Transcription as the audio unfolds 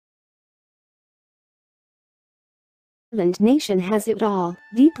island nation has it all: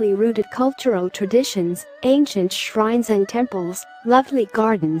 deeply rooted cultural traditions, ancient shrines and temples, lovely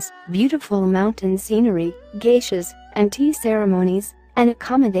gardens, beautiful mountain scenery, geishas, and tea ceremonies, and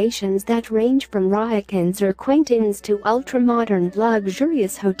accommodations that range from ryokans or quaint inns to ultra-modern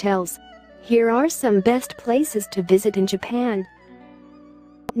luxurious hotels. Here are some best places to visit in Japan.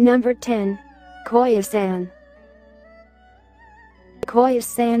 Number 10. Koya-san.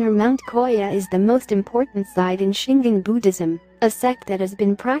 Koya-san or Mount Koya is the most important site in Shingon Buddhism, a sect that has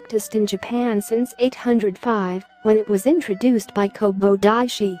been practiced in Japan since 805, when it was introduced by Kobo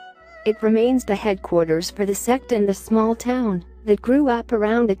Daishi. It remains the headquarters for the sect in the small town that grew up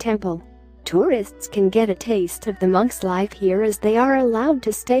around the temple. Tourists can get a taste of the monks' life here as they are allowed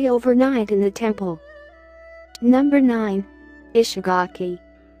to stay overnight in the temple. Number 9. Ishigaki.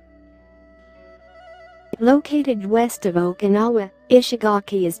 Located west of Okinawa,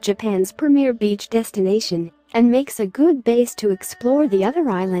 Ishigaki is Japan's premier beach destination and makes a good base to explore the other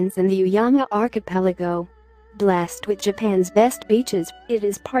islands in the Uyama archipelago. Blessed with Japan's best beaches, it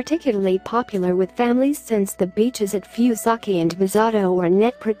is particularly popular with families since the beaches at Fusaki and Misato are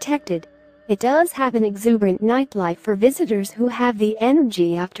net protected. It does have an exuberant nightlife for visitors who have the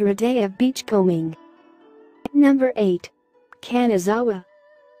energy after a day of beachcombing. Number 8. Kanazawa.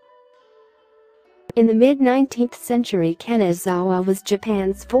 In the mid-19th century, Kanazawa was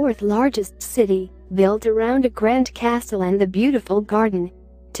Japan's fourth largest city, built around a grand castle and the beautiful garden.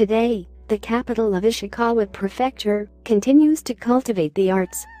 Today, the capital of Ishikawa Prefecture continues to cultivate the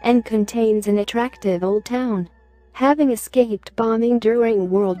arts and contains an attractive old town. Having escaped bombing during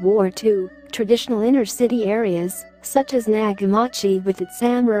World War II, traditional inner-city areas, such as Nagamachi with its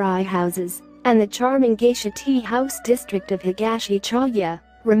samurai houses, and the charming geisha tea house district of Higashi-Chaya,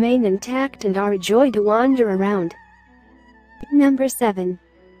 remain intact and are a joy to wander around. Number 7.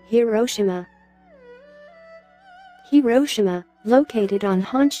 Hiroshima. Hiroshima, located on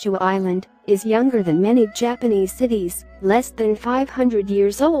Honshu Island, is younger than many Japanese cities, less than 500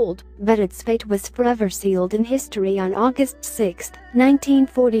 years old, but its fate was forever sealed in history on August 6,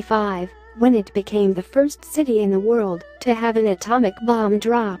 1945, when it became the first city in the world to have an atomic bomb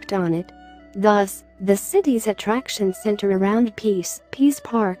dropped on it. Thus, the city's attraction center around Peace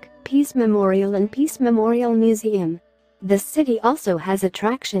Park, Peace Memorial and Peace Memorial Museum. The city also has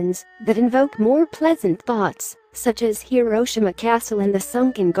attractions that invoke more pleasant thoughts, such as Hiroshima Castle and the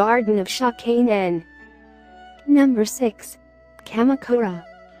sunken garden of Shakainen. Number 6. Kamakura.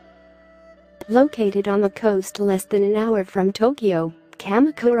 Located on the coast less than an hour from Tokyo,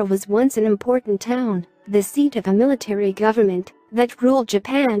 Kamakura was once an important town, the seat of a military government that ruled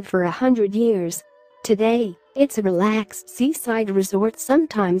Japan for 100 years. Today, it's a relaxed seaside resort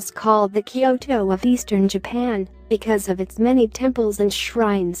sometimes called the Kyoto of Eastern Japan because of its many temples and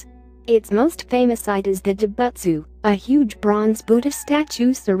shrines. Its most famous site is the Dobutsu, a huge bronze Buddha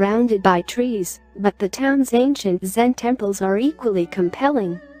statue surrounded by trees, but the town's ancient Zen temples are equally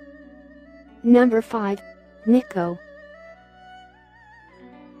compelling. Number 5. Nikko.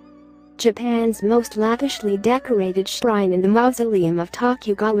 Japan's most lavishly decorated shrine in the mausoleum of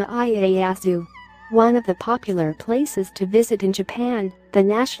Tokugawa Ieyasu. One of the popular places to visit in Japan, the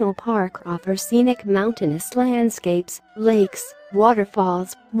national park offers scenic mountainous landscapes, lakes,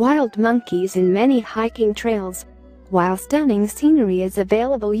 waterfalls, wild monkeys and many hiking trails. While stunning scenery is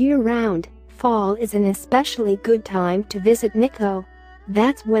available year-round, fall is an especially good time to visit Nikko.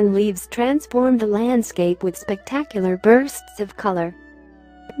 That's when leaves transform the landscape with spectacular bursts of color.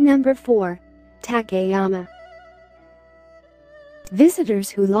 Number 4. Takayama. Visitors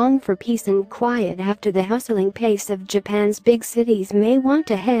who long for peace and quiet after the hustling pace of Japan's big cities may want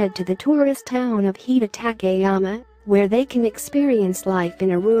to head to the tourist town of Hida Takayama, where they can experience life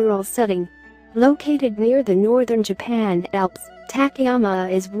in a rural setting. Located near the northern Japan Alps,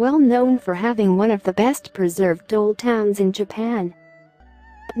 Takayama is well known for having one of the best preserved old towns in Japan.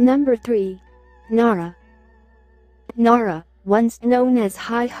 Number 3. Nara. Nara, once known as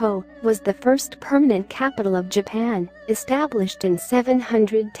Hi-Ho, was the first permanent capital of Japan, established in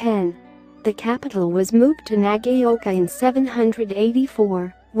 710. The capital was moved to Nagaoka in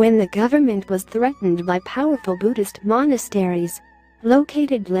 784, when the government was threatened by powerful Buddhist monasteries.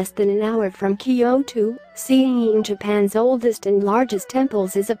 Located less than an hour from Kyoto, seeing Japan's oldest and largest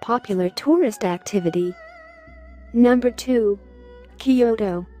temples is a popular tourist activity. Number 2.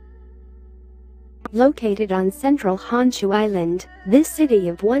 Kyoto. Located on central Honshu Island, this city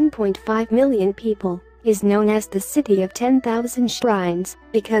of 1.5 million people is known as the City of 10,000 Shrines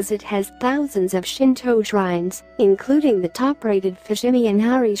because it has thousands of Shinto shrines, including the top-rated Fushimi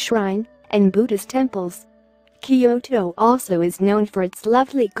Inari Shrine, and Buddhist temples. Kyoto also is known for its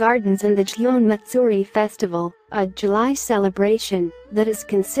lovely gardens and the Gion Matsuri festival, a July celebration that is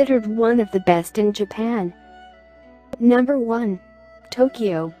considered one of the best in Japan. Number 1.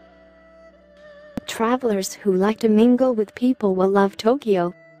 Tokyo. Travelers who like to mingle with people will love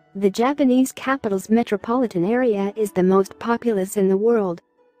Tokyo. The Japanese capital's metropolitan area is the most populous in the world.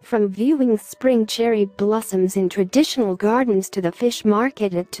 From viewing spring cherry blossoms in traditional gardens to the fish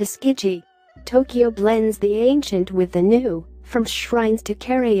market at Tsukiji, Tokyo blends the ancient with the new, from shrines to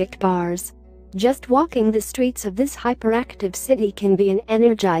karaoke bars. Just walking the streets of this hyperactive city can be an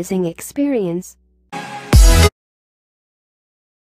energizing experience.